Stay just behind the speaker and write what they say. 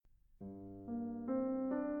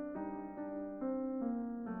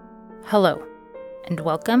Hello, and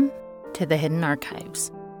welcome to the Hidden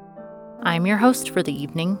Archives. I'm your host for the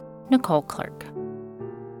evening, Nicole Clark.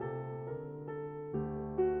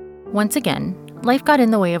 Once again, life got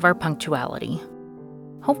in the way of our punctuality.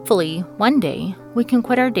 Hopefully, one day, we can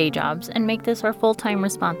quit our day jobs and make this our full-time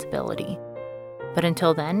responsibility. But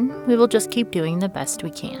until then, we will just keep doing the best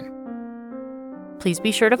we can. Please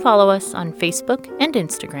be sure to follow us on Facebook and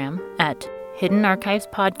Instagram at Hidden Archives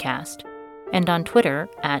Podcast and on Twitter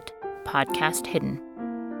at Podcast Hidden.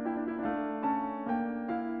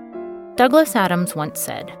 Douglas Adams once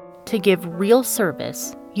said, "To give real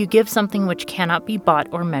service, you give something which cannot be bought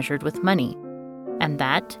or measured with money, and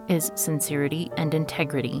that is sincerity and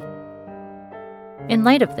integrity." In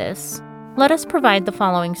light of this, let us provide the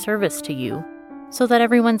following service to you so that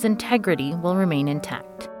everyone's integrity will remain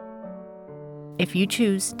intact. If you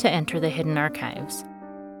choose to enter the Hidden Archives,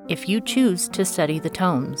 if you choose to study the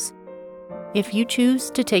tomes, if you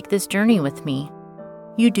choose to take this journey with me,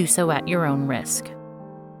 you do so at your own risk.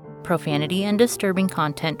 Profanity and disturbing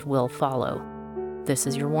content will follow. This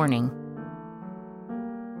is your warning.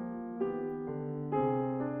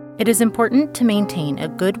 It is important to maintain a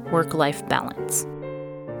good work-life balance.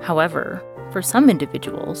 However, for some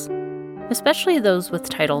individuals, especially those with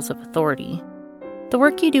titles of authority, the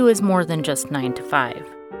work you do is more than just 9 to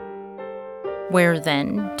 5. Where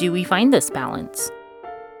then do we find this balance?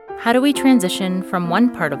 How do we transition from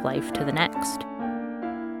one part of life to the next?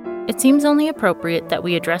 It seems only appropriate that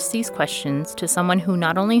we address these questions to someone who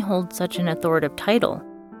not only holds such an authoritative title,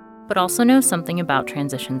 but also knows something about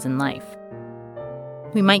transitions in life.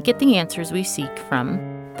 We might get the answers we seek from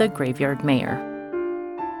the Graveyard Mayor.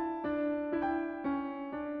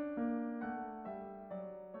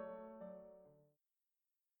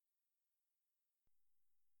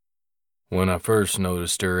 When I first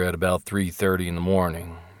noticed her at about 3:30 in the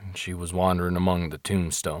morning, she was wandering among the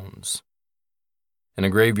tombstones. In a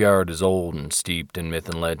graveyard as old and steeped in myth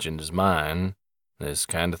and legend as mine, this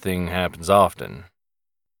kind of thing happens often.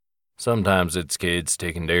 Sometimes it's kids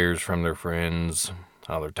taking dares from their friends,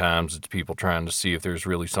 other times it's people trying to see if there's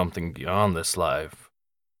really something beyond this life.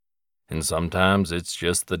 And sometimes it's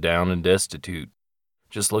just the down and destitute,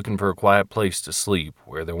 just looking for a quiet place to sleep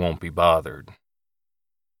where they won't be bothered.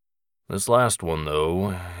 This last one,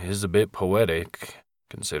 though, is a bit poetic,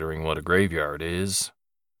 considering what a graveyard is,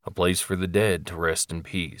 a place for the dead to rest in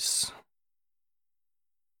peace.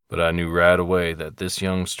 But I knew right away that this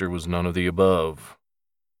youngster was none of the above.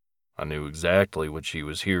 I knew exactly what she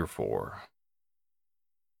was here for.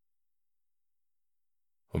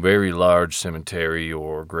 A very large cemetery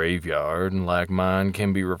or graveyard, like mine,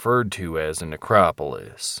 can be referred to as a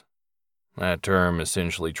necropolis. That term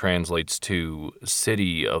essentially translates to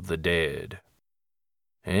City of the Dead.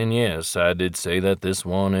 And yes, I did say that this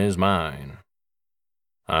one is mine.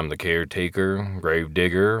 I'm the caretaker, grave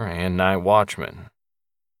digger, and night watchman.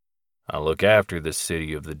 I look after this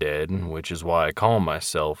City of the Dead, which is why I call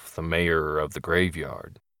myself the mayor of the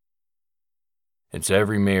graveyard. It's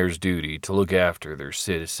every mayor's duty to look after their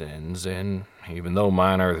citizens, and even though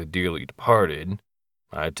mine are the dearly departed,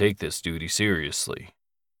 I take this duty seriously.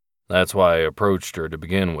 That's why I approached her to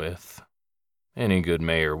begin with. Any good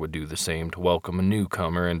mayor would do the same to welcome a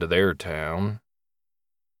newcomer into their town.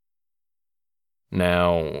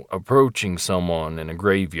 Now, approaching someone in a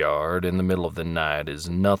graveyard in the middle of the night is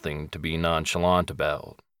nothing to be nonchalant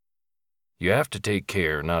about. You have to take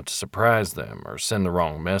care not to surprise them or send the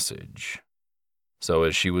wrong message. So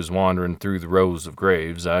as she was wandering through the rows of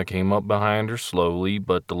graves, I came up behind her slowly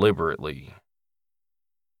but deliberately.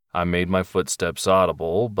 I made my footsteps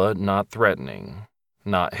audible, but not threatening,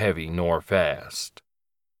 not heavy nor fast,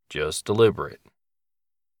 just deliberate.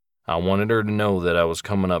 I wanted her to know that I was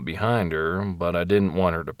coming up behind her, but I didn't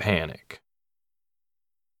want her to panic.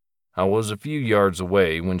 I was a few yards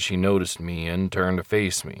away when she noticed me and turned to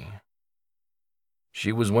face me.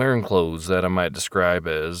 She was wearing clothes that I might describe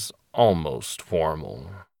as almost formal.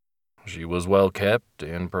 She was well kept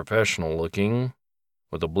and professional looking,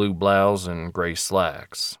 with a blue blouse and gray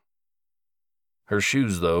slacks. Her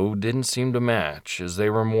shoes, though, didn't seem to match, as they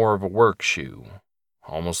were more of a work shoe,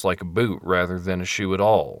 almost like a boot rather than a shoe at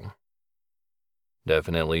all.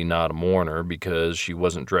 Definitely not a mourner because she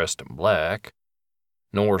wasn't dressed in black,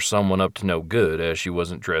 nor someone up to no good as she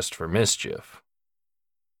wasn't dressed for mischief.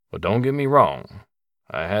 But don't get me wrong,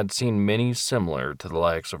 I had seen many similar to the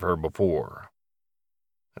likes of her before.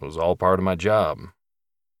 It was all part of my job.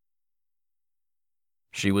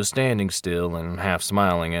 She was standing still and half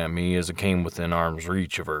smiling at me as I came within arm's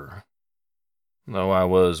reach of her. Though I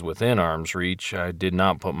was within arm's reach, I did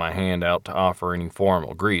not put my hand out to offer any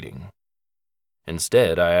formal greeting.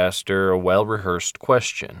 Instead, I asked her a well-rehearsed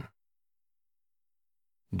question.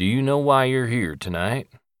 Do you know why you're here tonight?"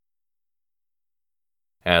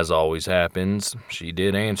 As always happens, she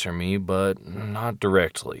did answer me, but not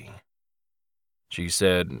directly. She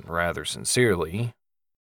said, rather sincerely,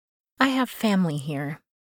 I have family here.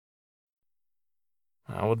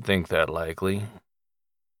 "I would think that likely.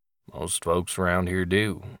 Most folks around here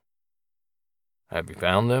do. Have you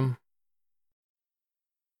found them?"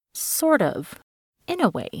 Sort of. In a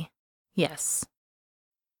way. Yes.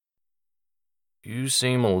 "You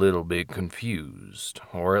seem a little bit confused,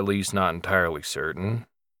 or at least not entirely certain.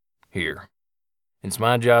 Here, it's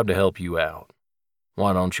my job to help you out.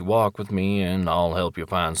 Why don't you walk with me and I'll help you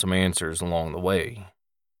find some answers along the way,"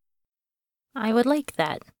 I would like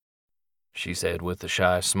that. she said with a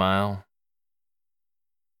shy smile.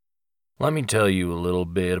 "Let me tell you a little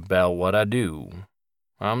bit about what I do.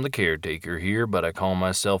 I'm the caretaker here, but I call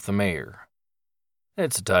myself the mayor.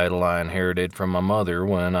 It's a title I inherited from my mother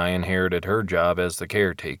when I inherited her job as the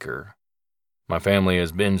caretaker. My family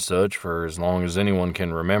has been such for as long as anyone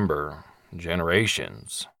can remember,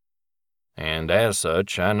 generations. And as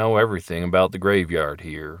such, I know everything about the graveyard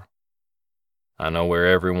here. I know where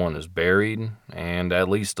everyone is buried, and at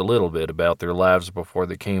least a little bit about their lives before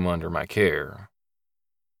they came under my care.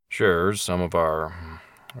 Sure, some of our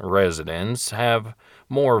residents have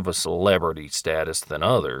more of a celebrity status than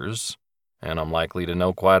others, and I'm likely to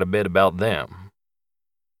know quite a bit about them.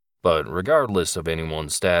 But regardless of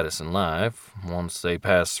anyone's status in life, once they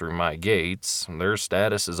pass through my gates, their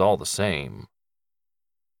status is all the same.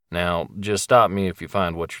 Now, just stop me if you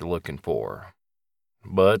find what you're looking for.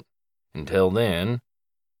 But, until then,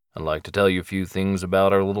 I'd like to tell you a few things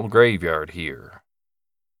about our little graveyard here."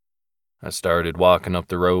 I started walking up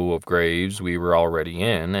the row of graves we were already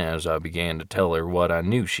in as I began to tell her what I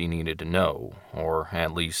knew she needed to know, or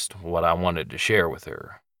at least what I wanted to share with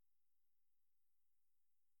her.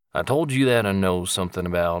 "I told you that I know something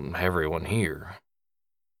about everyone here.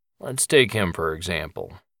 Let's take him for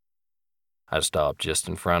example." I stopped just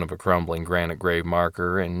in front of a crumbling granite grave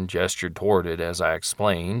marker and gestured toward it as I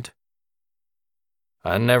explained.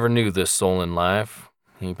 "I never knew this soul in life.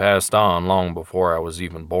 He passed on long before I was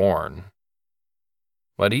even born.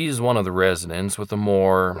 But he's one of the residents with a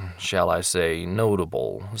more, shall I say,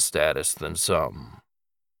 notable status than some.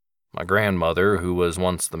 My grandmother, who was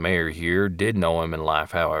once the mayor here, did know him in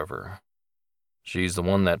life, however. She's the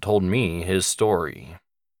one that told me his story.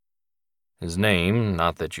 His name,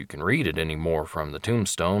 not that you can read it anymore from the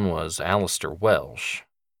tombstone, was Alistair Welsh.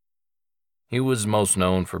 He was most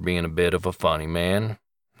known for being a bit of a funny man,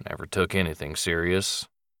 never took anything serious.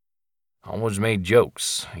 Always made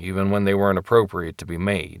jokes, even when they weren't appropriate to be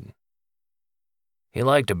made. He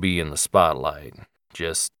liked to be in the spotlight,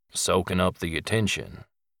 just soaking up the attention.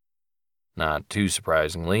 Not too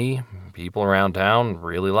surprisingly, people around town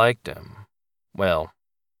really liked him. Well,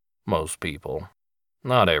 most people.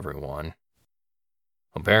 Not everyone.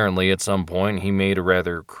 Apparently, at some point, he made a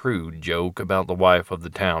rather crude joke about the wife of the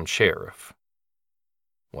town sheriff.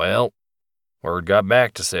 Well, word got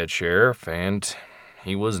back to said sheriff, and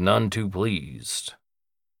he was none too pleased.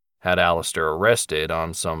 Had Alistair arrested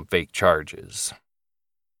on some fake charges.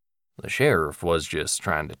 The sheriff was just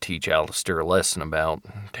trying to teach Alistair a lesson about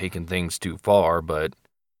taking things too far, but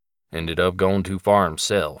ended up going too far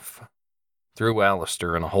himself. Threw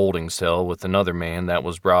Alistair in a holding cell with another man that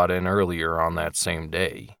was brought in earlier on that same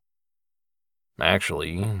day.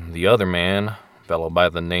 Actually, the other man, a fellow by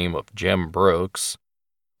the name of Jim Brooks,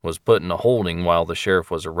 was put in a holding while the sheriff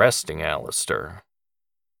was arresting Alistair.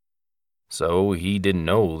 So he didn't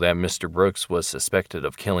know that Mr. Brooks was suspected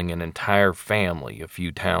of killing an entire family a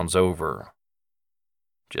few towns over.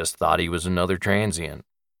 Just thought he was another transient.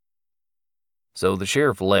 So the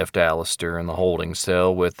sheriff left Alistair in the holding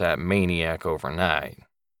cell with that maniac overnight.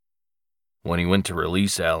 When he went to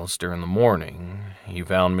release Alistair in the morning, he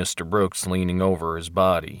found Mr. Brooks leaning over his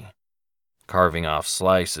body, carving off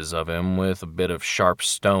slices of him with a bit of sharp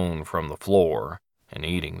stone from the floor and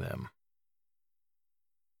eating them.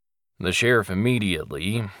 The sheriff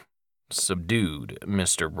immediately subdued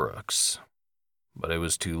Mr. Brooks, but it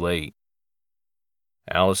was too late.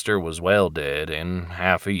 Alistair was well dead and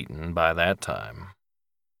half-eaten by that time.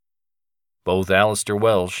 Both Alistair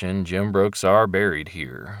Welsh and Jim Brooks are buried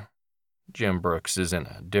here. Jim Brooks is in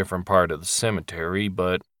a different part of the cemetery,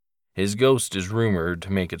 but his ghost is rumored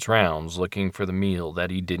to make its rounds looking for the meal that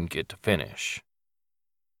he didn't get to finish.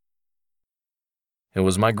 It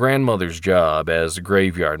was my grandmother's job as a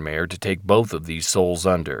graveyard mayor to take both of these souls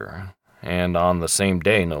under, and on the same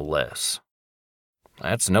day no less.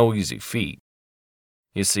 That's no easy feat.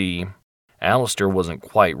 You see, Alistair wasn't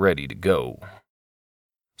quite ready to go.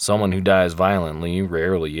 Someone who dies violently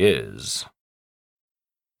rarely is.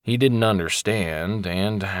 He didn't understand,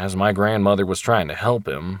 and as my grandmother was trying to help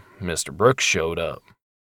him, Mr. Brooks showed up.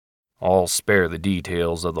 I'll spare the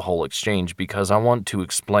details of the whole exchange because I want to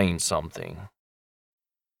explain something.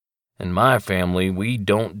 In my family, we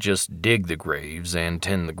don't just dig the graves and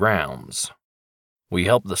tend the grounds. We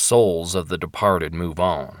help the souls of the departed move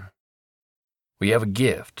on. We have a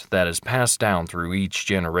gift that is passed down through each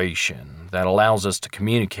generation that allows us to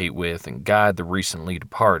communicate with and guide the recently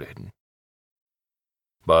departed.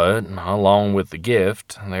 But, along with the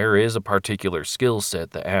gift, there is a particular skill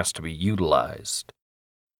set that has to be utilized.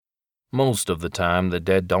 Most of the time, the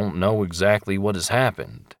dead don't know exactly what has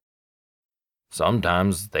happened.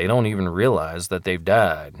 Sometimes they don't even realize that they've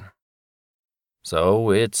died.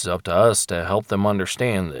 So it's up to us to help them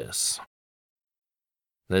understand this.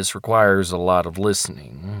 This requires a lot of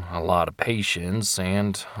listening, a lot of patience,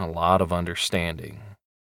 and a lot of understanding.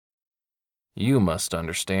 You must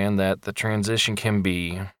understand that the transition can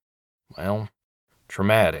be, well,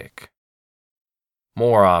 traumatic.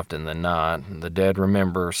 More often than not, the dead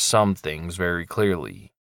remember some things very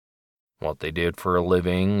clearly. What they did for a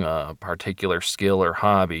living, a particular skill or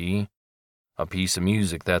hobby, a piece of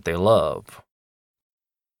music that they love.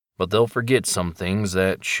 But they'll forget some things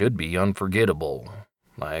that should be unforgettable,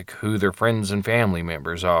 like who their friends and family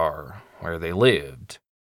members are, where they lived,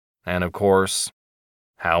 and of course,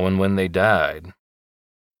 how and when they died.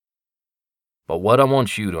 But what I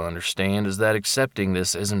want you to understand is that accepting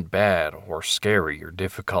this isn't bad or scary or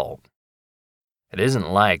difficult. It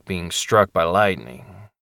isn't like being struck by lightning.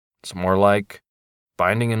 It's more like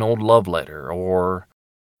finding an old love letter or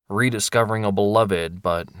rediscovering a beloved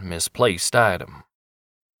but misplaced item.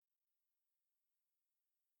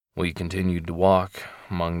 We continued to walk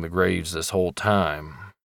among the graves this whole time.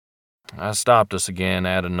 I stopped us again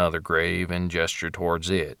at another grave and gestured towards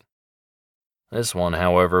it. This one,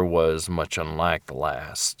 however, was much unlike the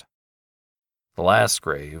last. The last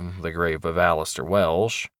grave, the grave of Alistair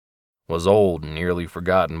Welsh, was old and nearly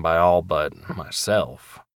forgotten by all but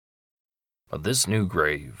myself. But this new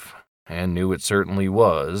grave, and new it certainly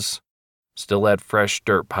was, still had fresh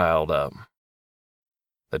dirt piled up.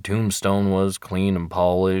 The tombstone was clean and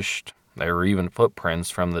polished. There were even footprints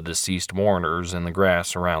from the deceased mourners in the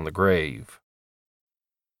grass around the grave.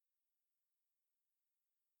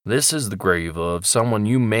 This is the grave of someone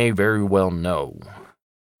you may very well know.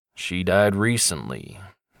 She died recently,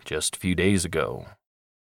 just a few days ago.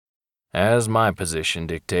 As my position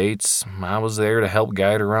dictates, I was there to help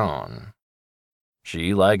guide her on.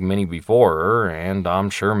 She, like many before her, and I'm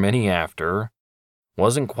sure many after,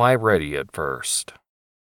 wasn't quite ready at first.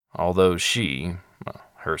 Although she,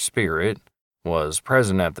 her spirit, was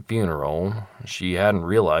present at the funeral, she hadn't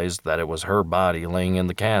realized that it was her body laying in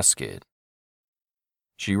the casket.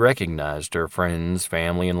 She recognized her friends,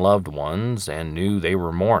 family, and loved ones and knew they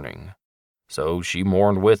were mourning, so she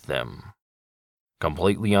mourned with them,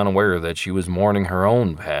 completely unaware that she was mourning her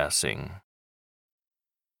own passing.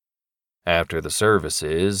 After the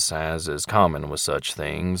services, as is common with such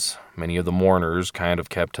things, many of the mourners kind of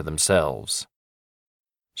kept to themselves.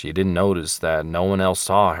 She didn't notice that no one else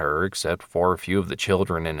saw her except for a few of the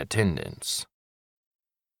children in attendance.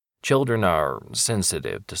 Children are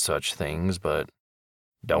sensitive to such things, but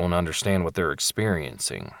don't understand what they're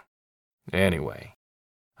experiencing. Anyway,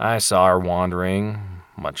 I saw her wandering,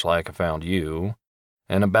 much like I found you,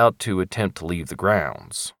 and about to attempt to leave the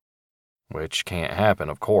grounds. Which can't happen,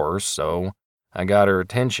 of course, so I got her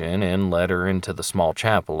attention and led her into the small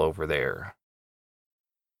chapel over there.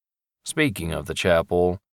 Speaking of the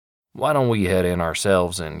chapel, why don't we head in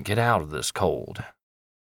ourselves and get out of this cold?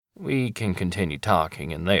 We can continue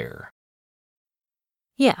talking in there.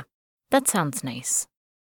 Yeah, that sounds nice,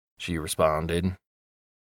 she responded.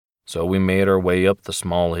 So we made our way up the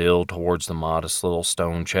small hill towards the modest little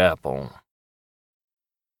stone chapel.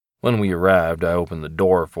 When we arrived, I opened the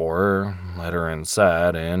door for her, let her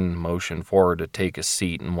inside, and motioned for her to take a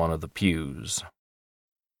seat in one of the pews.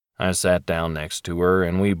 I sat down next to her,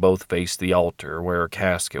 and we both faced the altar where a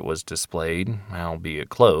casket was displayed, albeit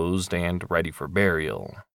closed and ready for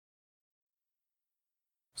burial.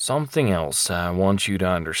 Something else I want you to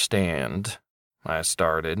understand, I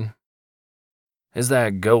started, is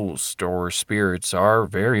that ghosts or spirits are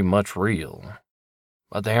very much real,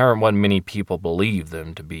 but they aren't what many people believe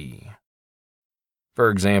them to be.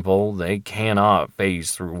 For example, they cannot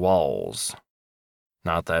phase through walls.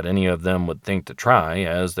 Not that any of them would think to try,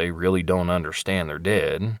 as they really don't understand their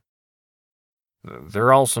dead.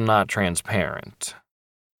 They're also not transparent.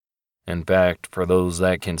 In fact, for those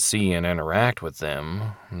that can see and interact with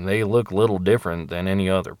them, they look little different than any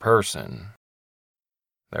other person.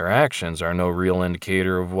 Their actions are no real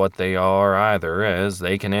indicator of what they are either, as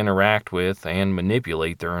they can interact with and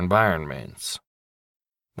manipulate their environments.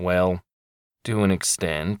 Well, to an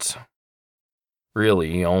extent.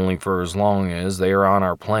 Really, only for as long as they are on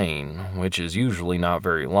our plane, which is usually not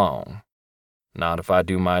very long. Not if I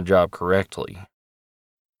do my job correctly.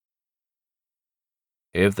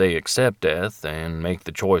 If they accept death and make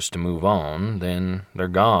the choice to move on, then they're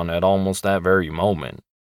gone at almost that very moment.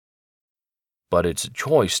 But it's a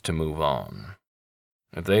choice to move on.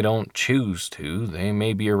 If they don't choose to, they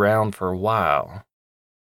may be around for a while.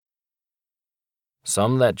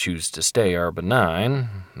 Some that choose to stay are benign.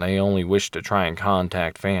 They only wish to try and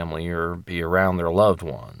contact family or be around their loved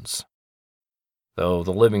ones, though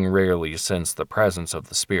the living rarely sense the presence of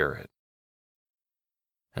the spirit.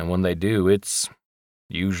 And when they do, it's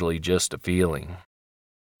usually just a feeling.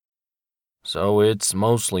 So it's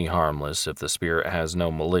mostly harmless if the spirit has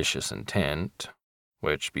no malicious intent,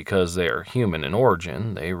 which, because they are human in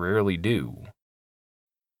origin, they rarely do.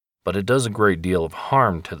 But it does a great deal of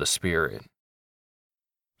harm to the spirit.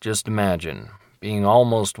 Just imagine being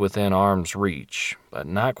almost within arm's reach, but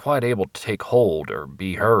not quite able to take hold or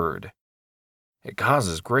be heard. It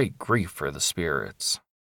causes great grief for the spirits.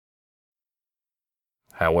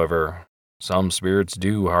 However, some spirits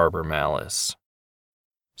do harbor malice.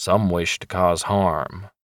 Some wish to cause harm.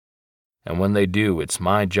 And when they do, it's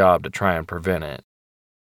my job to try and prevent it.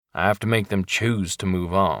 I have to make them choose to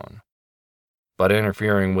move on. But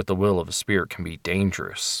interfering with the will of a spirit can be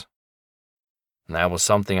dangerous. And that was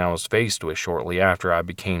something I was faced with shortly after I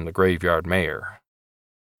became the graveyard mayor.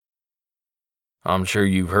 I'm sure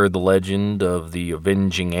you've heard the legend of the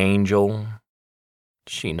Avenging Angel.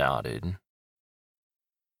 She nodded.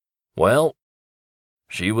 Well,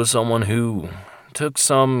 she was someone who took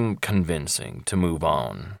some convincing to move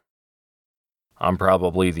on. I'm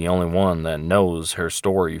probably the only one that knows her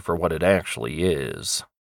story for what it actually is.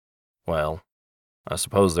 Well, I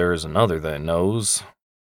suppose there is another that knows,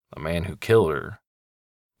 the man who killed her.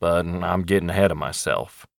 But I'm getting ahead of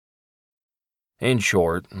myself. In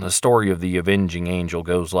short, the story of the Avenging Angel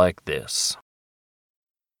goes like this.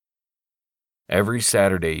 Every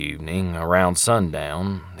Saturday evening, around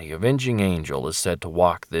sundown, the Avenging Angel is said to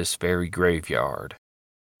walk this very graveyard.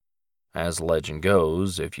 As legend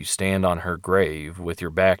goes, if you stand on her grave with your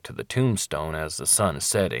back to the tombstone as the sun is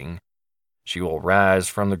setting, she will rise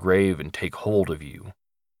from the grave and take hold of you,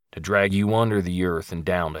 to drag you under the earth and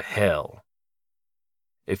down to hell.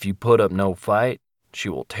 If you put up no fight, she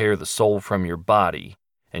will tear the soul from your body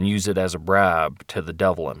and use it as a bribe to the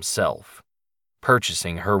devil himself,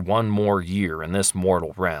 purchasing her one more year in this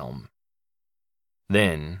mortal realm.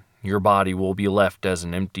 Then, your body will be left as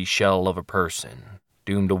an empty shell of a person,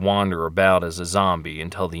 doomed to wander about as a zombie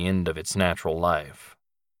until the end of its natural life.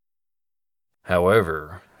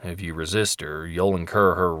 However, if you resist her, you'll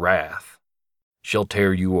incur her wrath. She'll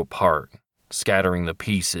tear you apart, scattering the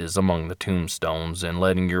pieces among the tombstones and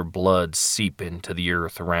letting your blood seep into the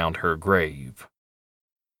earth around her grave.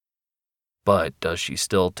 But does she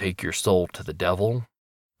still take your soul to the devil?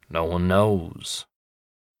 No one knows.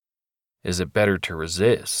 Is it better to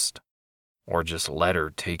resist, or just let her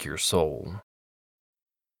take your soul?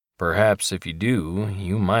 Perhaps if you do,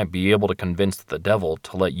 you might be able to convince the devil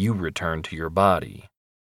to let you return to your body.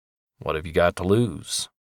 What have you got to lose?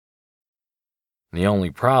 The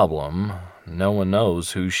only problem, no one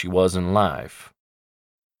knows who she was in life.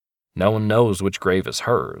 No one knows which grave is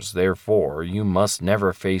hers, therefore you must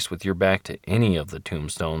never face with your back to any of the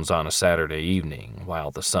tombstones on a Saturday evening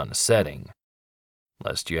while the sun is setting,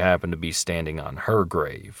 lest you happen to be standing on her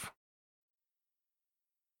grave.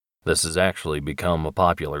 This has actually become a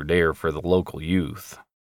popular dare for the local youth.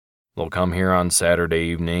 They'll come here on Saturday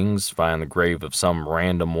evenings, find the grave of some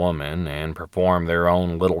random woman, and perform their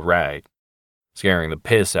own little rite, scaring the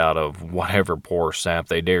piss out of whatever poor sap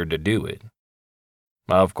they dared to do it.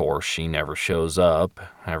 Of course, she never shows up,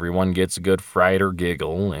 everyone gets a good fright or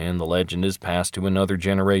giggle, and the legend is passed to another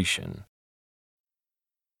generation.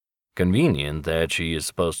 Convenient that she is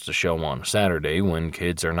supposed to show on Saturday when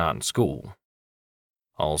kids are not in school.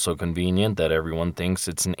 Also convenient that everyone thinks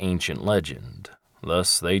it's an ancient legend,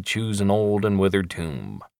 thus they choose an old and withered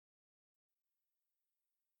tomb.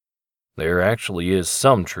 There actually is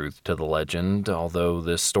some truth to the legend, although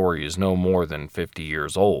this story is no more than 50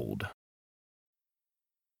 years old.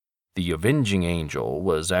 The Avenging Angel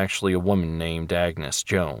was actually a woman named Agnes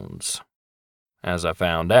Jones. As I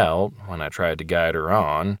found out when I tried to guide her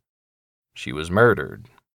on, she was murdered,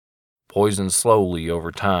 poisoned slowly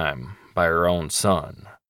over time by her own son.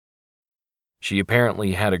 She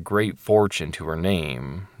apparently had a great fortune to her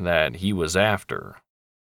name that he was after,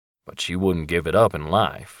 but she wouldn't give it up in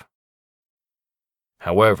life.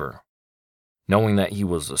 However, knowing that he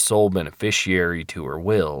was the sole beneficiary to her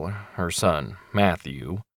will, her son,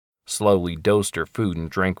 Matthew, slowly dosed her food and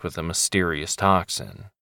drink with a mysterious toxin.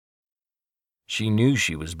 She knew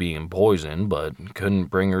she was being poisoned, but couldn't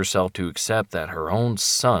bring herself to accept that her own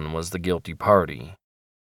son was the guilty party.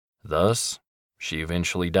 Thus, she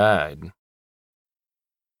eventually died.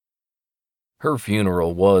 Her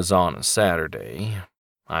funeral was on a Saturday.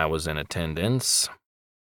 I was in attendance.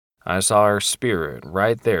 I saw her spirit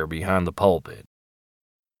right there behind the pulpit.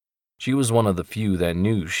 She was one of the few that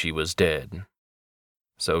knew she was dead,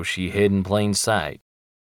 so she hid in plain sight,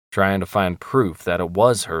 trying to find proof that it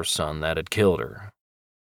was her son that had killed her.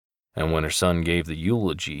 And when her son gave the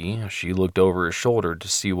eulogy, she looked over his shoulder to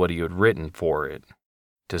see what he had written for it,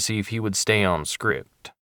 to see if he would stay on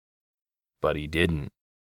script. But he didn't.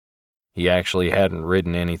 He actually hadn't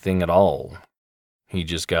written anything at all. He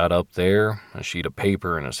just got up there, a sheet of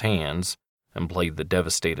paper in his hands, and played the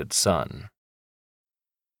devastated son.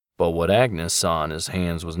 But what Agnes saw in his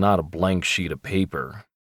hands was not a blank sheet of paper.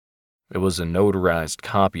 It was a notarized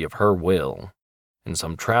copy of her will and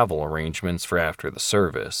some travel arrangements for after the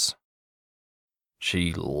service.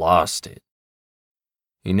 She lost it.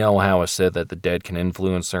 You know how I said that the dead can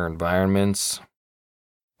influence their environments?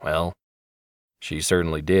 Well, she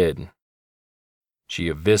certainly did. She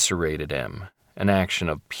eviscerated him, an action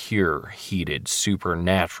of pure, heated,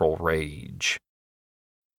 supernatural rage.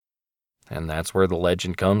 And that's where the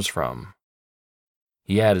legend comes from.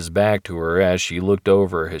 He had his back to her as she looked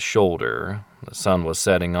over his shoulder. The sun was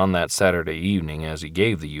setting on that Saturday evening as he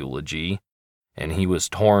gave the eulogy, and he was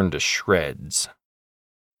torn to shreds.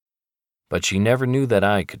 But she never knew that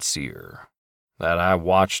I could see her, that I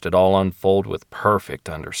watched it all unfold with perfect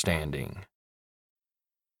understanding.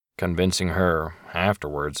 Convincing her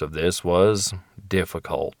afterwards of this was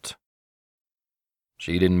difficult.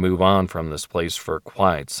 She didn't move on from this place for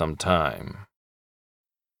quite some time.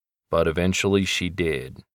 But eventually she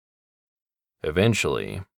did.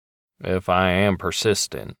 Eventually, if I am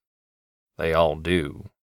persistent, they all do.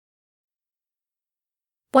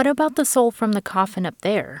 What about the soul from the coffin up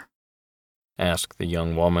there? Asked the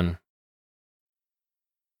young woman.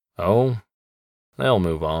 Oh, they'll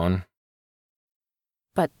move on.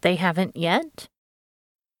 But they haven't yet?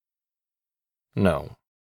 No,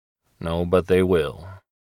 but they will.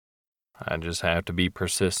 I just have to be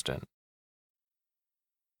persistent.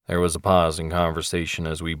 There was a pause in conversation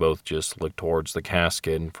as we both just looked towards the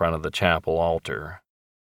casket in front of the chapel altar.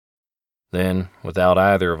 Then, without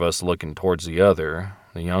either of us looking towards the other,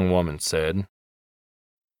 the young woman said,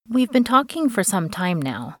 We've been talking for some time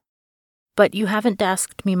now, but you haven't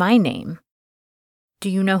asked me my name. Do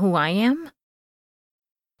you know who I am?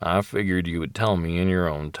 I figured you would tell me in your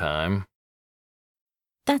own time.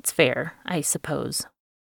 That's fair, I suppose.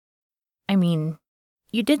 I mean,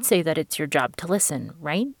 you did say that it's your job to listen,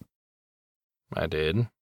 right? I did.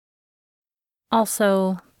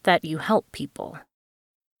 Also, that you help people.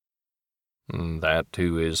 That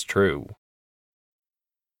too is true.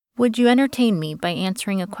 Would you entertain me by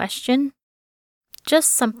answering a question?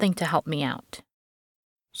 Just something to help me out.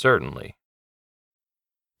 Certainly.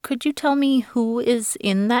 Could you tell me who is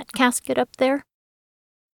in that casket up there?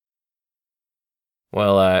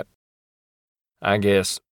 Well, I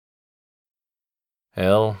guess...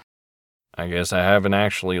 Hell, I guess I haven't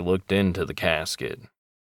actually looked into the casket.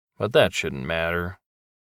 But that shouldn't matter.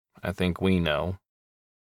 I think we know.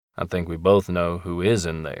 I think we both know who is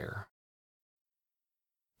in there.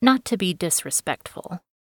 Not to be disrespectful,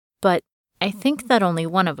 but I think that only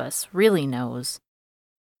one of us really knows.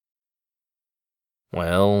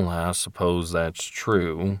 Well, I suppose that's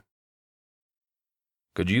true.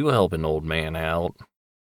 Could you help an old man out?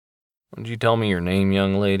 Would you tell me your name,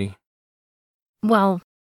 young lady? Well,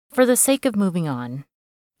 for the sake of moving on,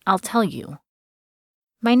 I'll tell you.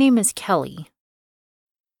 My name is Kelly.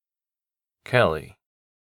 Kelly.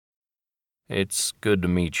 It's good to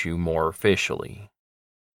meet you more officially.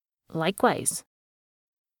 Likewise.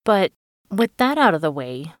 But with that out of the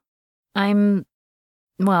way, I'm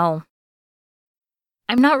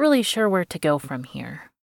not really sure where to go from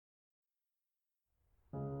here.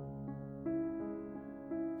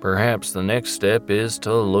 Perhaps the next step is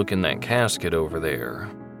to look in that casket over there.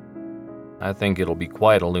 I think it'll be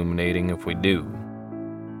quite illuminating if we do.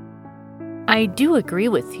 I do agree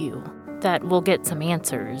with you that we'll get some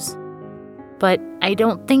answers, but I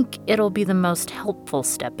don't think it'll be the most helpful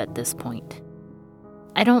step at this point.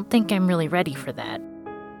 I don't think I'm really ready for that.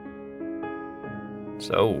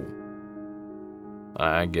 So,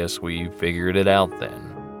 I guess we figured it out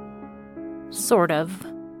then. Sort of.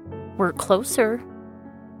 We're closer.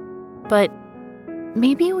 but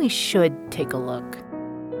maybe we should take a look.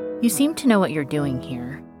 You seem to know what you're doing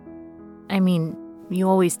here. I mean, you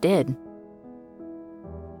always did.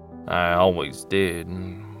 I always did.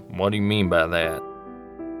 What do you mean by that?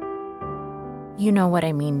 You know what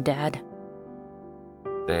I mean, Dad.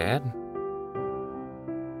 Dad?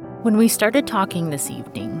 When we started talking this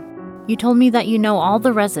evening, you told me that you know all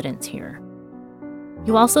the residents here.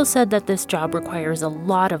 You also said that this job requires a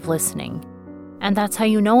lot of listening, and that's how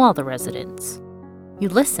you know all the residents. You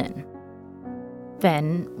listen.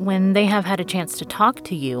 Then, when they have had a chance to talk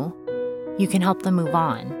to you, you can help them move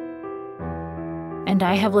on. And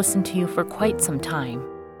I have listened to you for quite some time.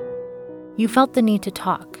 You felt the need to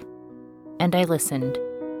talk, and I listened.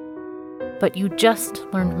 But you just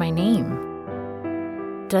learned my name.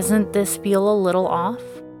 Doesn't this feel a little off?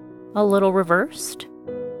 A little reversed?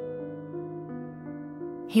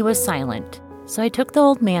 He was silent, so I took the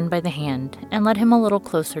old man by the hand and led him a little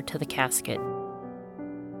closer to the casket.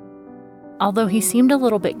 Although he seemed a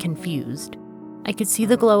little bit confused, I could see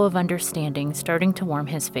the glow of understanding starting to warm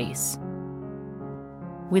his face.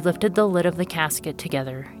 We lifted the lid of the casket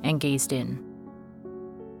together and gazed in.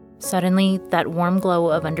 Suddenly, that warm glow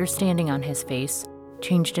of understanding on his face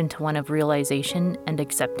changed into one of realization and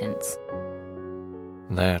acceptance.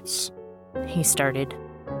 That's... He started,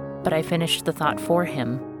 but I finished the thought for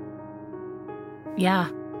him. Yeah,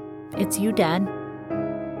 it's you, Dad.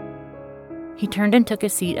 He turned and took a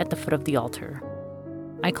seat at the foot of the altar.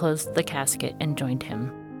 I closed the casket and joined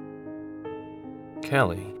him.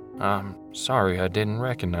 Kelly, I'm sorry I didn't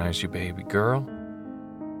recognize you, baby girl.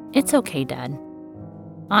 It's okay, Dad.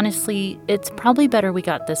 Honestly, it's probably better we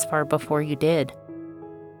got this far before you did.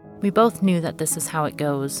 We both knew that this is how it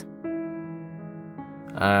goes.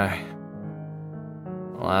 I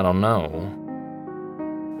don't know.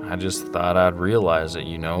 I just thought I'd realize it,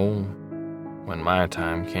 when my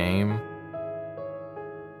time came.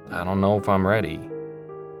 I don't know if I'm ready.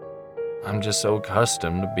 I'm just so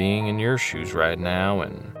accustomed to being in your shoes right now,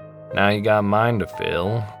 and now you got mine to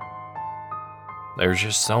fill. There's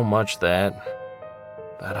just so much that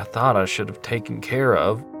I thought I should have taken care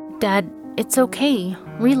of. Dad, it's okay,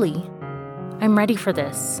 really. I'm ready for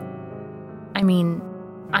this. I mean,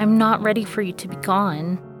 I'm not ready for you to be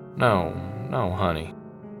gone. No, honey.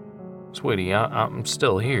 Sweetie, I'm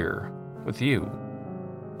still here, with you.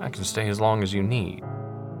 I can stay as long as you need.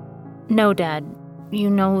 No, Dad. You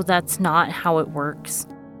know that's not how it works.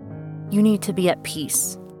 You need to be at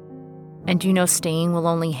peace. And you know staying will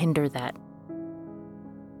only hinder that.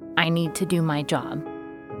 I need to do my job.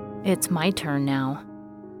 It's my turn now.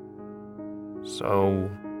 So,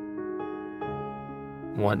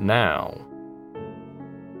 what now?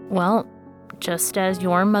 Well, just as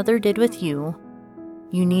your mother did with you,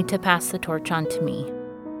 you need to pass the torch on to me.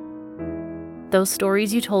 Those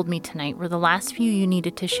stories you told me tonight were the last few you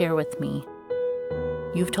needed to share with me.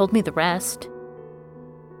 You've told me the rest.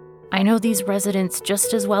 I know these residents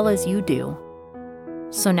just as well as you do.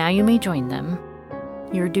 So now you may join them.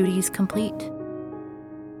 Your duty's complete.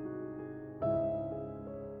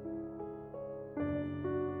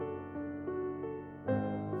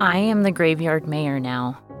 I am the graveyard mayor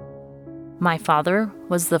now. My father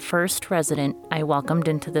was the first resident I welcomed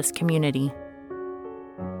into this community.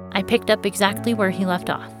 I picked up exactly where he left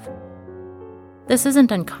off. This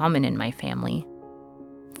isn't uncommon in my family.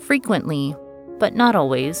 Frequently, but not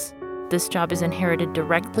always, this job is inherited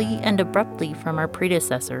directly and abruptly from our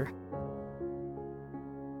predecessor.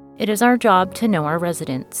 It is our job to know our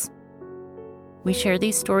residents. We share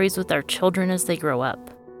these stories with our children as they grow up.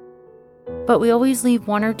 But we always leave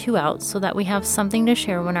one or two out so that we have something to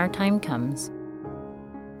share when our time comes.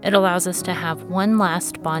 It allows us to have one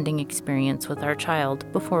last bonding experience with our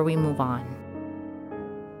child before we move on.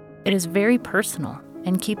 It is very personal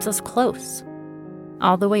and keeps us close,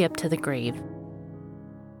 all the way up to the grave.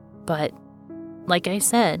 But, like I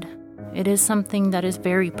said, it is something that is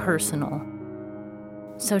very personal.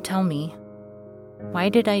 So tell me, why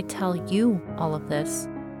did I tell you all of this?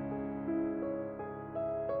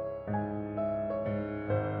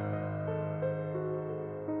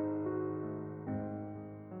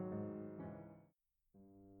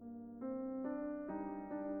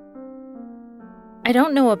 I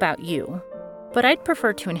don't know about you, but I'd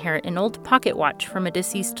prefer to inherit an old pocket watch from a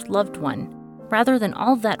deceased loved one, rather than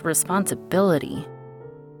all that responsibility.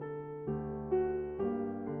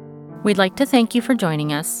 We'd like to thank you for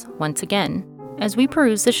joining us, once again, as we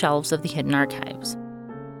peruse the shelves of the Hidden Archives.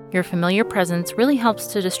 Your familiar presence really helps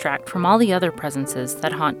to distract from all the other presences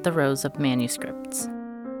that haunt the rows of manuscripts.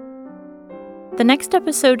 The next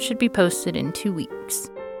episode should be posted in 2 weeks.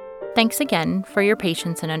 Thanks again for your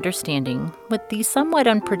patience and understanding with the somewhat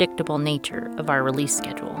unpredictable nature of our release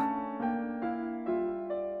schedule.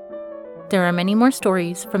 There are many more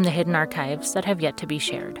stories from the hidden archives that have yet to be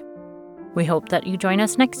shared. We hope that you join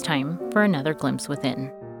us next time for another glimpse within.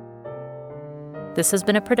 This has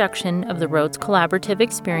been a production of the Rhodes Collaborative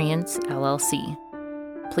Experience, LLC.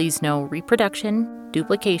 Please no reproduction,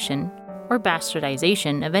 duplication, or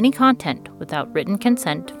bastardization of any content without written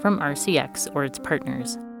consent from RCX or its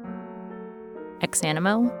partners. Ex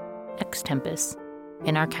animo, ex tempus,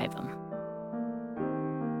 in archivum.